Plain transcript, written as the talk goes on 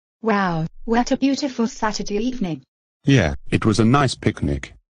Wow, what a beautiful Saturday evening. Yeah, it was a nice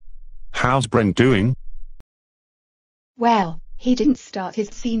picnic. How's Brent doing? Well, he didn't start his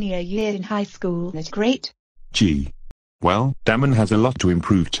senior year in high school that great. Gee. Well, Damon has a lot to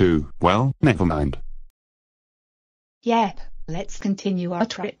improve too. Well, never mind. Yep, let's continue our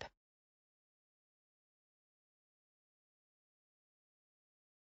trip.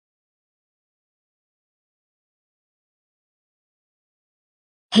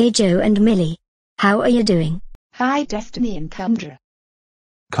 Hey Joe and Millie. How are you doing? Hi Destiny and Kendra.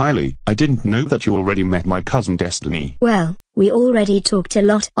 Kylie, I didn't know that you already met my cousin Destiny. Well, we already talked a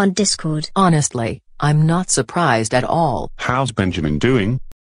lot on Discord. Honestly, I'm not surprised at all. How's Benjamin doing?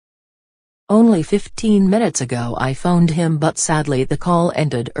 Only 15 minutes ago I phoned him, but sadly the call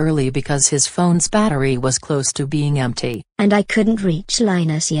ended early because his phone's battery was close to being empty. And I couldn't reach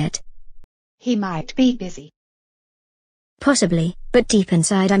Linus yet. He might be busy. Possibly, but deep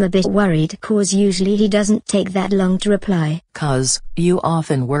inside I'm a bit worried cause usually he doesn't take that long to reply. 'Cause you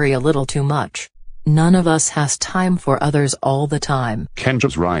often worry a little too much. None of us has time for others all the time.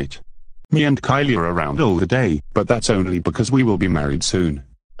 Kendra's right. Me and Kylie are around all the day, but that's only because we will be married soon.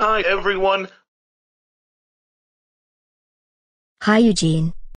 Hi everyone. Hi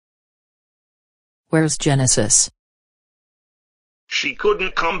Eugene. Where's Genesis? She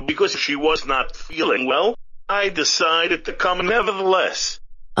couldn't come because she was not feeling well. I decided to come nevertheless.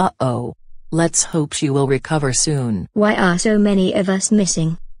 Uh-oh. Let's hope she will recover soon. Why are so many of us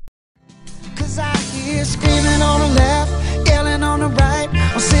missing? 'Cause I hear screaming on the left, yelling on the right.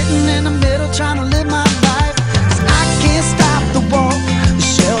 I'm sitting in the middle.